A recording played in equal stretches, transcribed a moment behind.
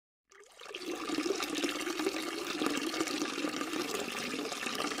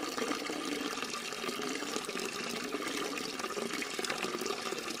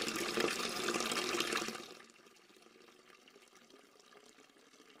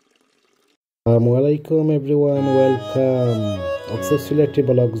আসসালামাইকুম everyone, welcome. অক্সেস Sylheti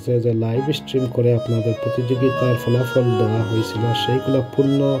ব্লগসে যে live stream করে আপনাদের প্রতিযোগিতার ফলাফল দেওয়া হয়েছিল সেইগুলো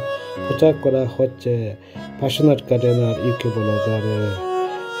পূর্ণ প্রচার করা হচ্ছে প্যাশনেট গার্ডেনার ইউকে ব্লগারের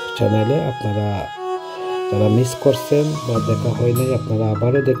চ্যানেলে। আপনারা যারা মিস করছেন বা দেখা হয় নাই আপনারা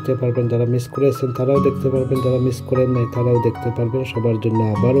আবারও দেখতে পারবেন, যারা মিস করেছেন তারাও দেখতে পারবেন, যারা মিস করেন নাই তারাও দেখতে পারবেন। সবার জন্য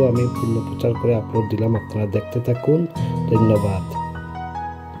আবারও আমি পূর্ণ প্রচার করে আপলোড দিলাম, আপনারা দেখতে থাকুন। ধন্যবাদ।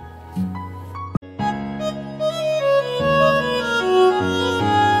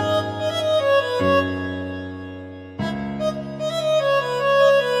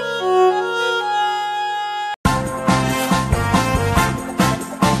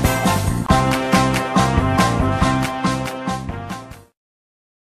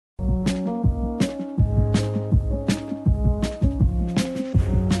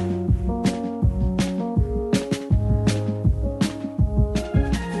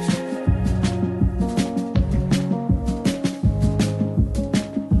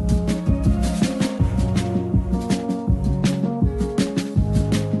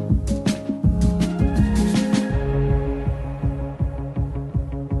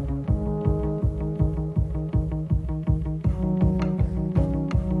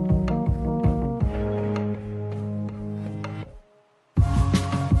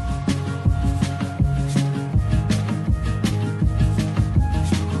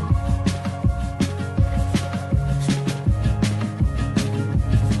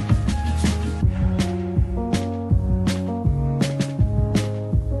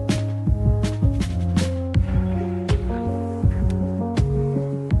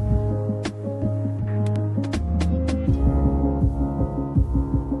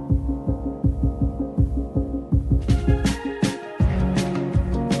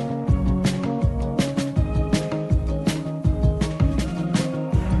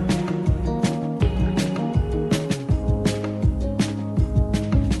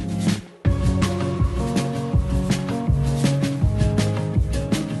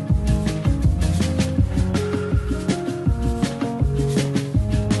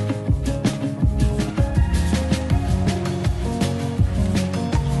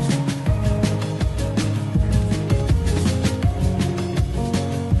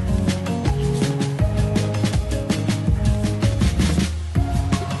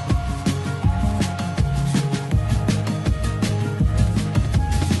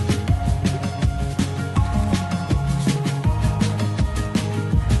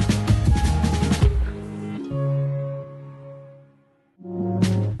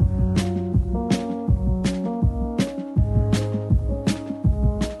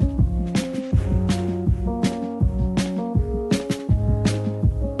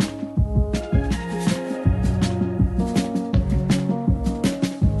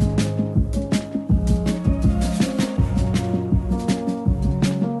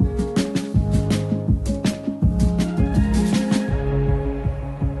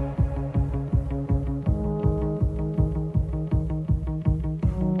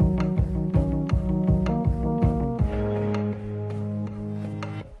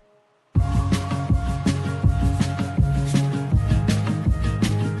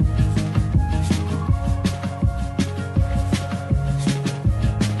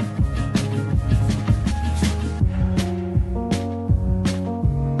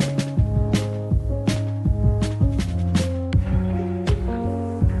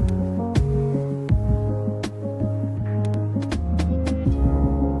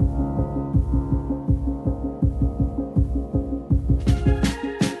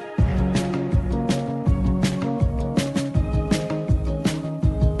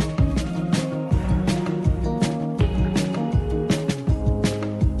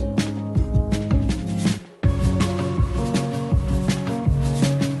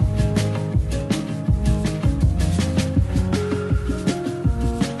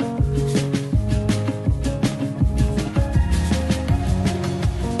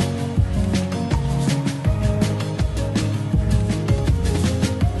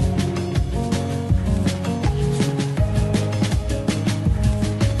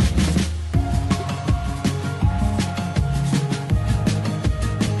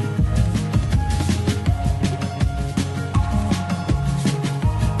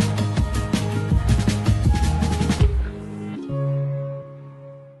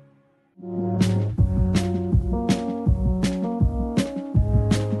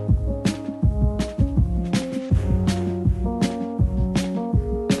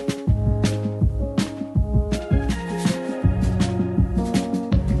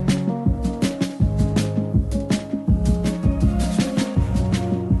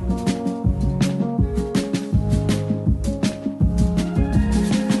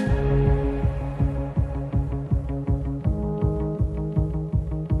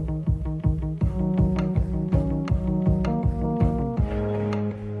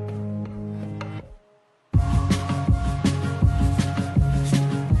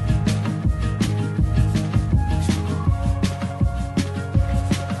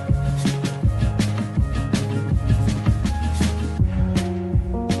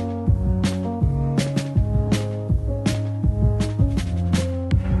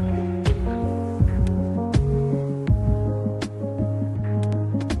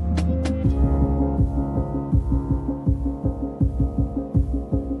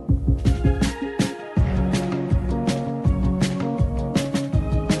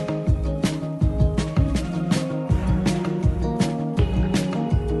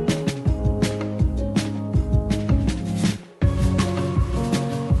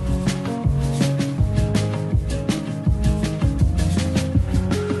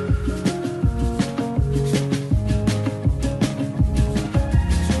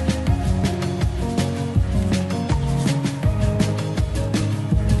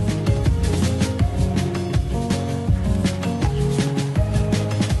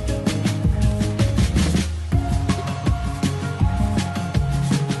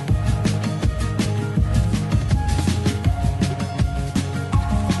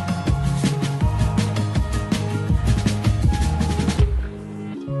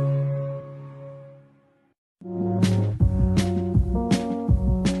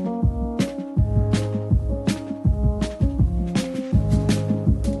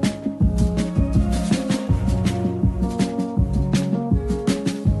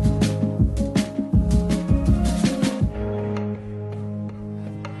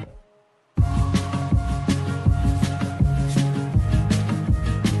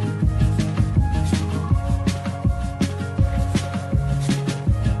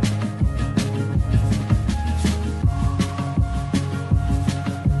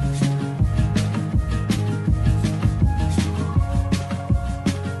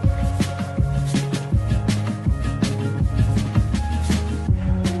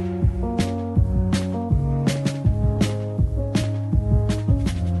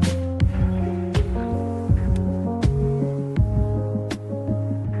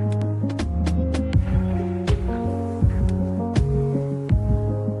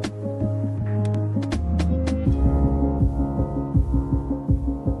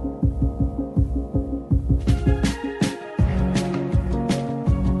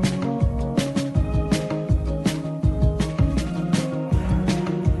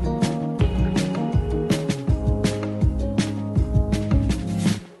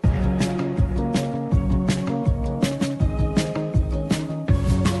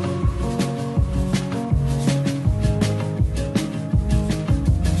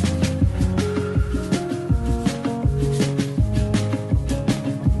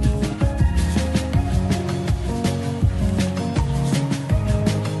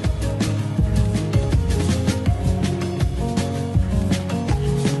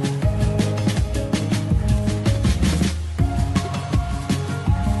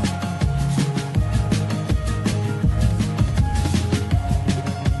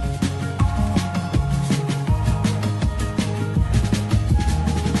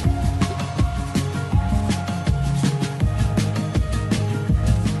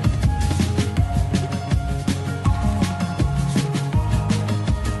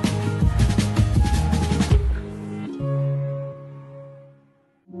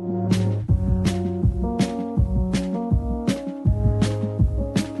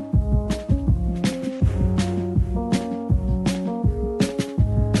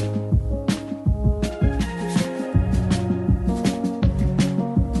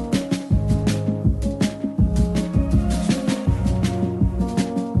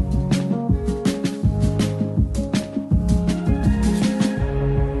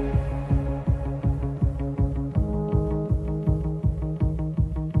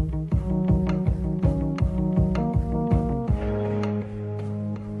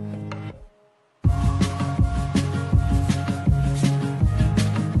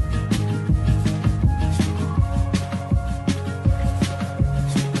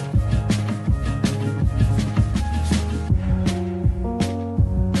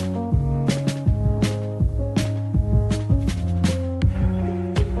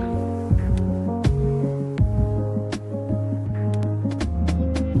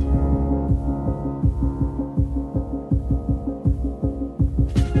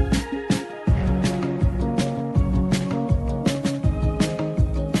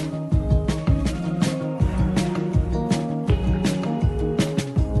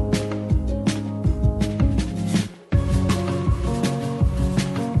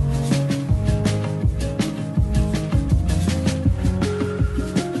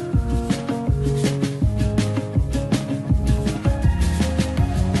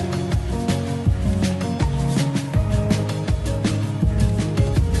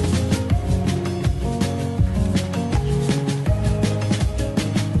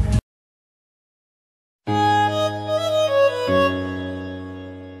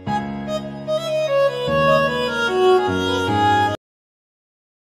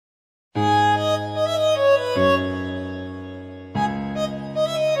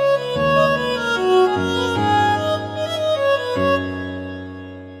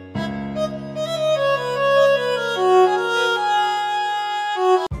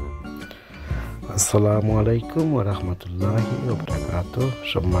 আসসালামু আলাইকুম ওয়া রাহমাতুল্লাহি ওয়া বারাকাতুহু।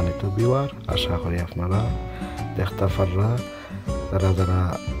 সম্মানিত ভিউয়ার, আশা করি আপনারা দেখতে পাররা যারা যারা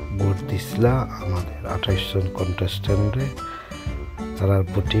ভোট দিছিলা আমাদের 28 জন কন্টেস্টেন্টে তারা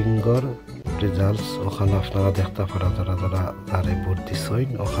ভোটিংয়ের রেজাল্টস ওখানে আপনারা দেখতে পারা যারা যারা যারা ভোট দিছেন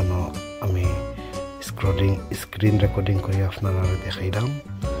ওখানে আমি স্ক্রিন রেকর্ডিং করে আপনারা দেখাইলাম।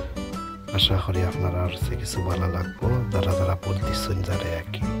 আশা করি আপনারা কিছু ভালো লাগবো যারা যারা ভোট দিছেন যারা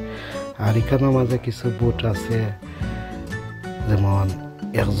একই। আর এখানে মাঝে কিছু ভোট আছে যেমন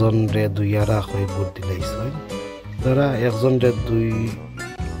একজন রে দুইয়ারা করে ভোট দিলাইছেন, যারা একজন রে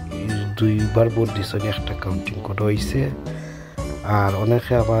দুইবার ভোট দিছেন একটা কাউন্টিং করা হয়েছে। আর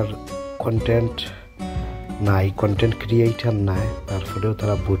অনেকে আবার কন্টেন্ট নাই, কন্টেন্ট ক্রিয়েটার নাই, তারপরেও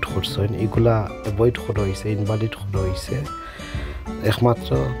তারা ভোট করছেন, এগুলা অ্যাভয়েড করা হয়েছে, ইনভ্যালিড করা হয়েছে। একমাত্র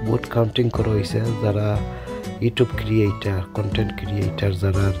ভোট কাউন্টিং করা হয়েছে যারা ইউটিউব ক্রিয়েটার, কন্টেন্ট ক্রিয়েটার,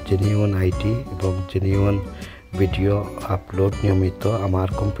 যারা জেনুইন আইডি এবং জেনুইন ভিডিও আপলোড নিয়মিত আমার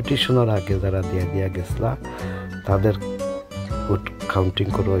কম্পিটিশনের আগে যারা দিয়া গেছিলা তাদের ভোট কাউন্টিং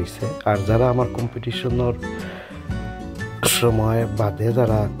করা হয়েছে। আর যারা আমার কম্পিটিশনের সময় বাদে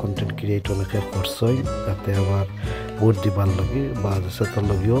যারা কন্টেন্ট ক্রিয়েটর অনেকে করছেন যাতে আবার ভোট দিবার লগে বা সেটার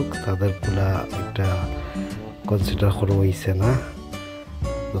লগে হোক তাদের গুলা একটা কনসিডার করা হয়েছে না।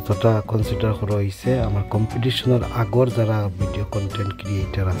 যতটা কনসিডার করা হয়েছে আমার কম্পিটিশনের আগর যারা ভিডিও কন্টেন্ট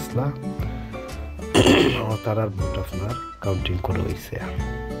ক্রিয়েটার আসলা তারার ভোট আপনার কাউন্টিং করা হয়েছে।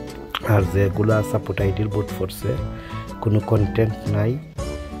 আর যেগুলা সাপোর্ট আইডির ভোট পড়ছে কোনো কন্টেন্ট নাই,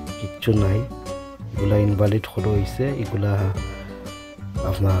 কিচ্ছু নাই, এগুলা ইনভ্যালিড করা হয়েছে, এগুলা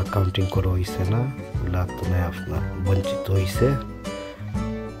আপনার কাউন্টিং করা হয়েছে না, এগুলা তুমি আপনার বঞ্চিত হয়েছে।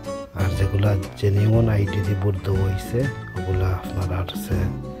 আর যেগুলা জেনুইন আইডি দিয়ে ভোট দেওয়া হয়েছে ওগুলা আপনারা আছে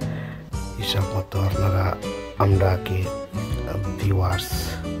হিসাব মতো আপনারা আমরা কি ভিউয়ার্স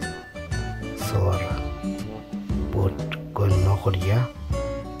সর ভোট গণ্য করিয়া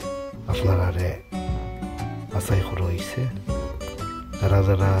আপনারা বাছাই করা হয়েছে। যারা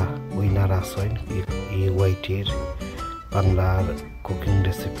যারা উইনার আছেন এই ওয়াইটির বাংলার কুকিং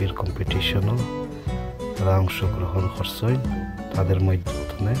রেসিপির কম্পিটিশনও তারা অংশগ্রহণ করছেন, তাদের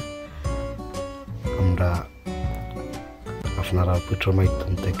মাধ্যমে আমরা আপনারা ভোটের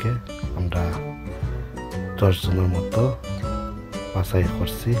মাধ্যম থেকে আমরা 10 জনের মতো বাছাই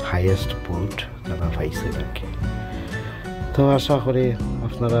করছি, হাইয়েস্ট ভোট যারা পাইছে আর কি। তো আশা করি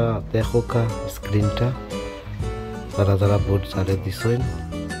আপনারা দেখোকা স্ক্রিনটা যারা যারা ভোট যারা দিছেন।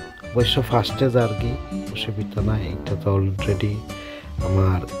 অবশ্য ফার্স্টে যার কি অসুবিধা নাই, এটা তো অলরেডি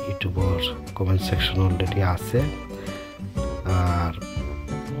আমার ইউটিউবের কমেন্ট সেকশন অলরেডি আছে। আর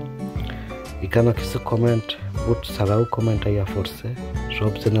এখানে কিছু কমেন্ট ভোট ছাড়াও কমেন্ট আইয়া পড়ছে,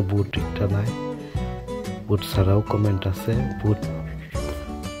 সব যেন ভোট একটা নাই, ভোট ছাড়াও কমেন্ট আছে, ভোট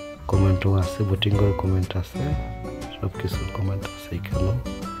কমেন্টও আছে, ভোটিংয়ের কমেন্ট আছে, সব কিছুর কমেন্ট আছে, এখানেও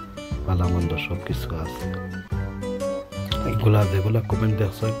ভালো মন্দ সব কিছু আছে। এগুলা যেগুলা কমেন্ট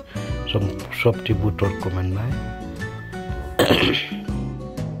দেখছেন সবটি ভোটের কমেন্ট নাই।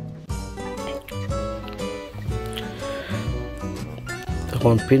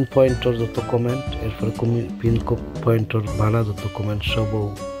 তখন পিন পয়েন্টের যত কমেন্ট, এরপরে পিন পয়েন্টের বাড়া যত কমেন্ট সবও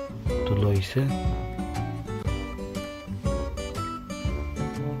তুলে হয়েছে।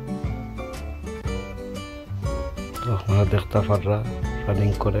 আপনারা দেখতে পাররা রানিং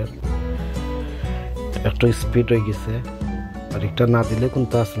করে একটু স্পিড হয়ে গেছে, আর একটা না দিলে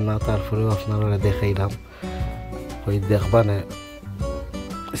কিন্তু আসল না, তারপরেও আপনারা দেখাইলাম ওই দেখবা না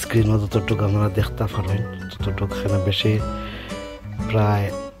স্ক্রিনও যতটুকু আপনারা দেখতে পারবেন ততটুকু এখানে বেশি প্রায়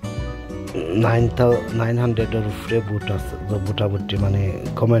 900-এর উপরে ভোট আছে, ভোটাভুটি মানে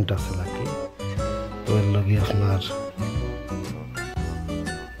কমেন্ট আছে নাকি। তো এর লগে আপনার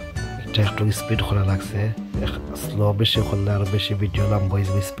এটা একটু স্পিড করা লাগছে, স্লো বেশি করলে আরো বেশি ভিডিও লম্বা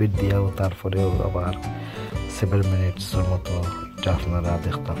স্পিড দিয়াও তারপরেও আবার 7 মিনিটসের মতো এটা আপনারা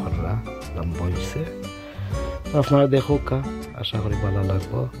দেখতে পাররা লম্বা হয়েছে। আপনারা দেখোকা, আশা করি ভালো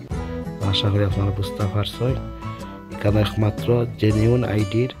লাগবো, আশা করি আপনারা বুঝতে পারছেন। এখানে একমাত্র জেনুইন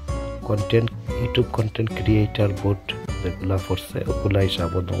আইডির content YouTube content creator vote যেগুলা পড়ছে ওগুলা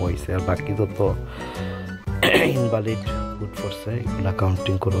হিসাব হয়েছে, আর বাকি যত ইনভ্যালিড ভোট পড়ছে এগুলা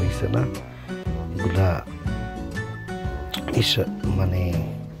কাউন্টিং করা হয়েছে না, এগুলা মানে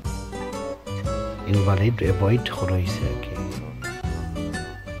ইনভ্যালিড অ্যাভয়েড করা হয়েছে আর কি।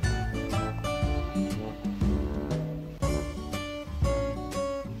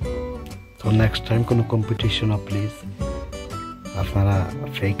 তো নেক্সট টাইম কোনো কম্পিটিশনও প্লিজ আপনারা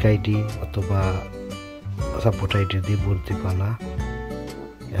ফেক আইডি অথবা সাপোর্ট আইডি দিয়ে ভোট দিবা না,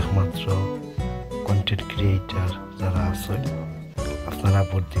 একমাত্র কন্টেন্ট ক্রিয়েটার যারা আছেন আপনারা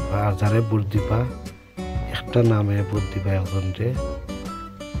ভোট দিবা, আর যারা ভোট দিবা একটা নামে ভোট দিবা, একজনরে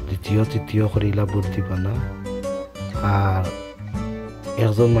দ্বিতীয় তৃতীয় করিলা ভোট দিবা না। আর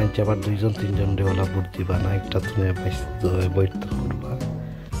একজন মানুষ আবার দুইজন তিনজন রে ওলা ভোট দিবা না, একটা তুমি অ্যাভয়েড করবা,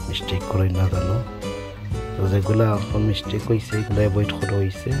 মিস্টেক করে না জানো। তো যেগুলা এখন মিস্টেক হয়েছে এগুলো অ্যাভয়েড করা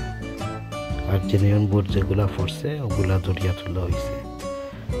হয়েছে, আর জেনুইন ভোট যেগুলা পড়ছে ওগুলা দরিয়া তোলা হয়েছে।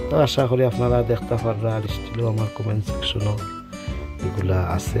 তো আশা করি আপনারা দেখতে পারবা, আর স্টিলও আমার কমেন্ট সেকশনও এগুলা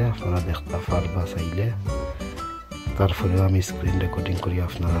আছে, আপনারা দেখতে পারবা চাইলে। তারপরেও আমি স্ক্রিন রেকর্ডিং করি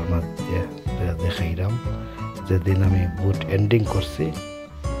আপনার মাঝে দেখাইলাম যেদিন আমি ভোট এন্ডিং করছি,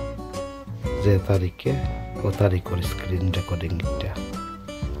 যে তারিখে ও তারিখের স্ক্রিন রেকর্ডিংটা।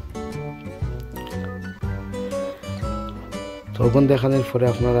 তখন দেখানোর পরে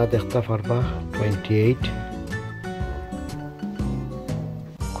আপনারা দেখতে পারবা 28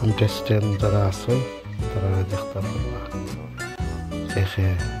 কন্টেস্টেন্ট যারা আছে তারা দেখতে পারবা, দেখে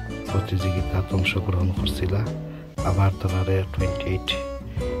প্রতিযোগিতাত অংশগ্রহণ করছিলা। আবার তারা 28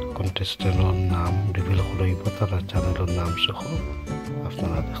 কন্টেস্টেন্টের নাম রিভিল করব, তারা চ্যানেলের নাম সহ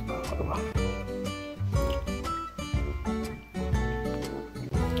আপনারা দেখতে পারবা।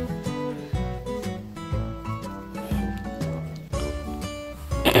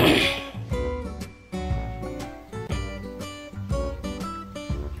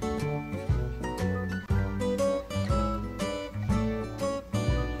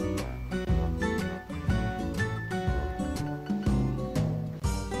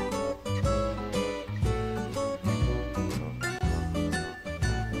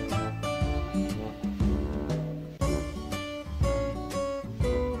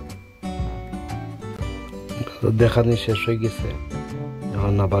 দেখানি শেষ হয়ে গেছে,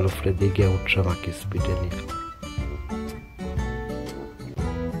 এখন আবার উপরে দিকে উঠছে আমাকে স্পিডে নিয়ে।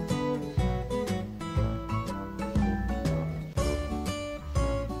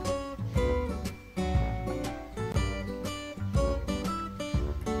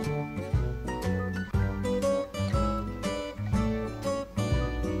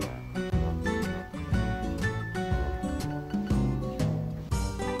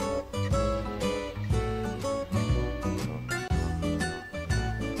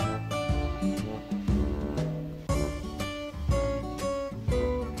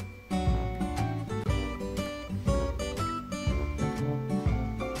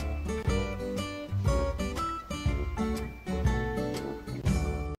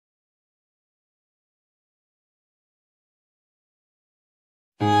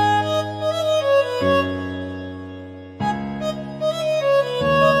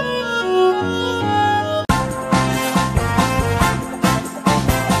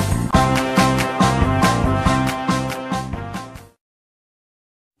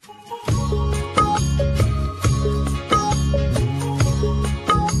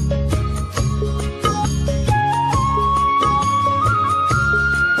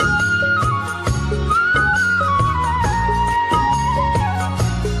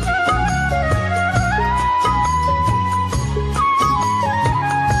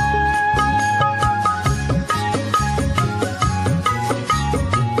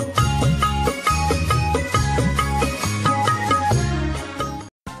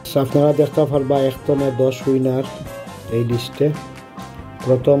 আপনারা দেখতে পারবা একদমে 10 উইনার এই লিস্টে।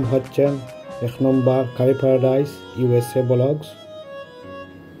 প্রথম হচ্ছেন 1 নম্বর কারি প্যারাডাইস USA ব্লগস,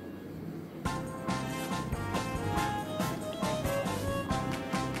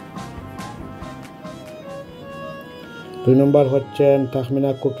 দুই নম্বর হচ্ছেন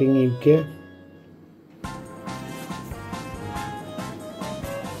তাহমিনা কুকিং UK,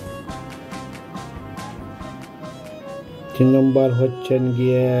 তিন নম্বর হচ্ছেন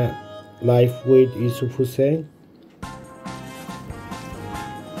গিয়ে লাইফ উইথ ইউসুফ হুসেন,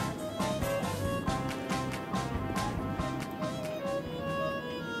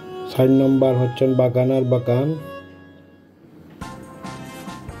 চার নম্বর হচ্ছেন বাগানার বাগান,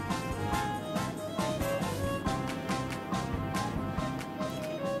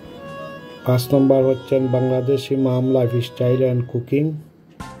 পাঁচ নম্বর হচ্ছেন বাংলাদেশি মাম লাইফস্টাইল অ্যান্ড কুকিং,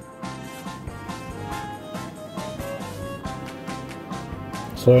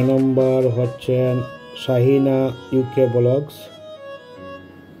 ছয় নম্বর হচ্ছেন শাহিনা UK ব্লগস,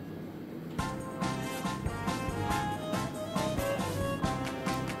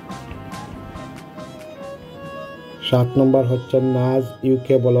 সাত নম্বর হচ্ছেন নাজ UK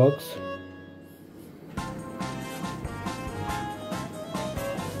ব্লগস,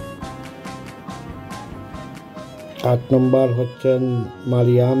 আট নম্বর হচ্ছেন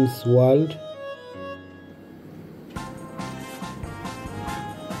মারিয়ামস ওয়ার্ল্ড,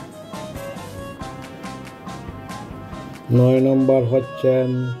 9 নম্বর হচ্ছেন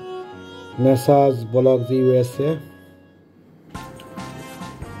মেসাজ ব্লগস ইউএসএ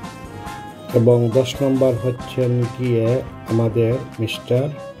এবং 10 নম্বর হচ্ছেন গিয়ে আমাদের মিস্টার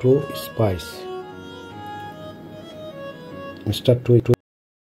টু স্পাইস।